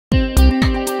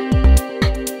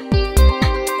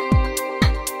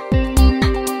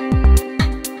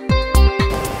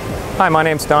Hi, my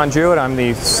name's Don Jewett. I'm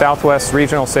the Southwest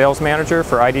Regional Sales Manager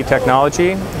for ID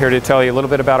Technology. Here to tell you a little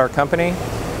bit about our company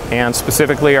and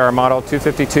specifically our Model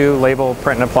 252 label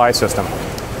print and apply system.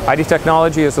 ID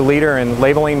Technology is a leader in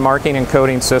labeling, marking, and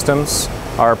coding systems.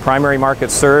 Our primary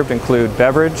markets served include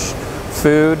beverage,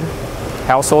 food,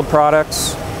 household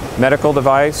products, medical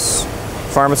device,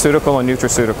 pharmaceutical, and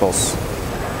nutraceuticals.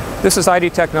 This is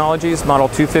ID Technology's Model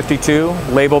 252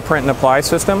 label print and apply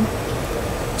system.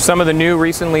 Some of the new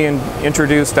recently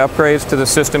introduced upgrades to the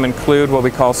system include what we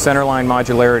call Centerline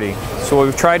Modularity. So what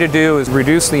we've tried to do is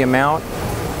reduce the amount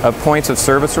of points of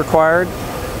service required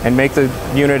and make the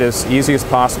unit as easy as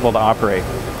possible to operate.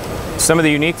 Some of the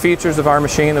unique features of our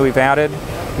machine that we've added,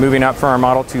 moving up from our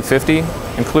Model 250,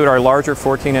 include our larger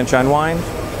 14-inch unwind.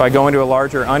 By going to a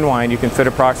larger unwind, you can fit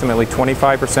approximately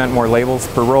 25% more labels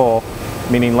per roll,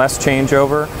 meaning less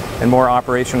changeover and more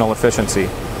operational efficiency.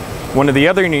 One of the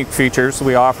other unique features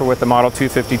we offer with the Model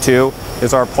 252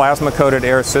 is our plasma-coated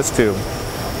air assist tube.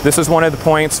 This is one of the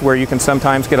points where you can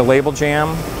sometimes get a label jam,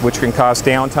 which can cause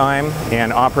downtime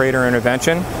and operator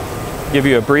intervention. I'll give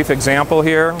you a brief example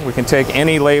here. We can take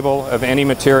any label of any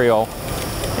material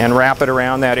and wrap it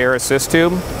around that air assist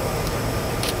tube,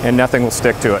 and nothing will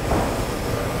stick to it.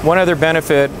 One other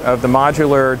benefit of the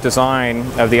modular design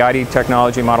of the ID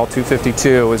Technology Model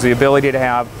 252 is the ability to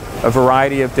have a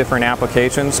variety of different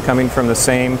applications coming from the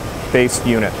same base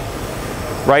unit.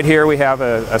 Right here we have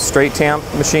a straight tamp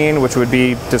machine, which would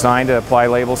be designed to apply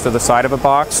labels to the side of a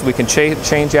box. We can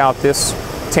change out this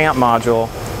tamp module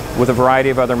with a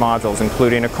variety of other modules,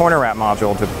 including a corner wrap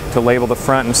module to label the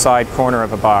front and side corner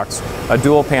of a box, a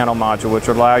dual panel module which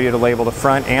would allow you to label the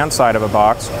front and side of a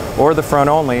box, or the front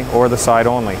only, or the side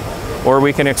only. Or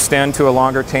we can extend to a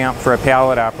longer tamp for a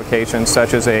pallet application,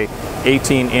 such as a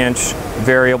 18-inch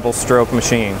variable stroke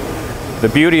machine. The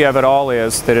beauty of it all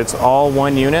is that it's all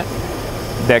one unit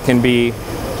that can be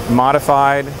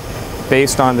modified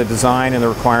based on the design and the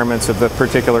requirements of the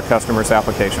particular customer's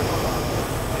application.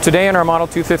 Today in our Model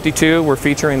 252, we're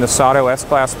featuring the SATO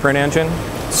S-Class Print Engine.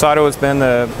 SATO has been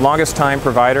the longest time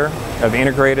provider of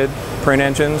integrated print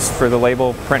engines for the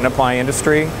label print and apply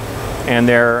industry, and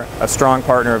they're a strong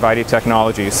partner of ID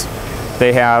Technologies.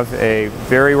 They have a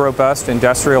very robust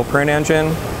industrial print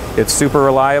engine. It's super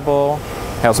reliable,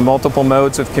 has multiple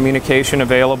modes of communication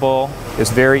available, is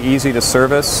very easy to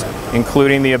service,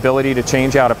 including the ability to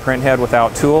change out a print head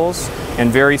without tools,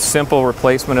 and very simple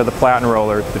replacement of the platen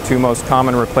roller, the two most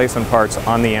common replacement parts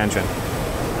on the engine.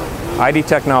 ID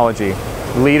Technology,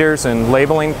 leaders in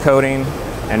labeling, coding,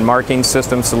 and marking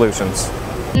system solutions.